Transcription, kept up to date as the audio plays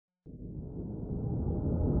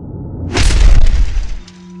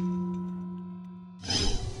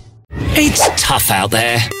It's tough out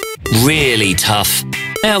there. Really tough.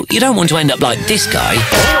 Now, you don't want to end up like this guy.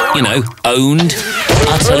 You know, owned,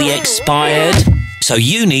 utterly expired. So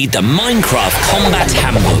you need the Minecraft Combat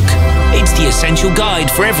Handbook. It's the essential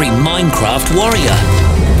guide for every Minecraft warrior.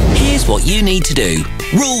 Here's what you need to do.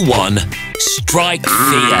 Rule 1. Strike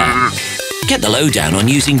fear. Get the lowdown on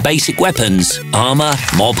using basic weapons, armor,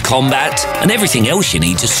 mob combat, and everything else you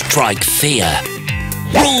need to strike fear.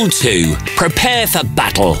 Rule 2. Prepare for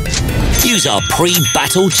battle. Use our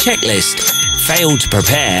pre-battle checklist. Fail to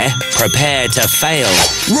prepare, prepare to fail.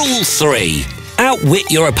 Rule 3.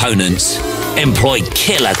 Outwit your opponents. Employ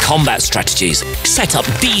killer combat strategies. Set up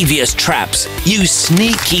devious traps. Use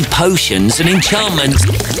sneaky potions and enchantments.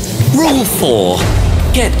 Rule 4.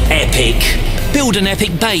 Get epic. Build an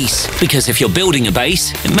epic base, because if you're building a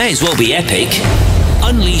base, it may as well be epic.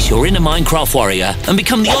 Unleash your inner Minecraft warrior and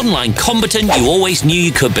become the online combatant you always knew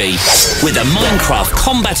you could be. With a Minecraft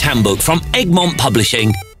Combat Handbook from Egmont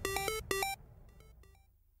Publishing,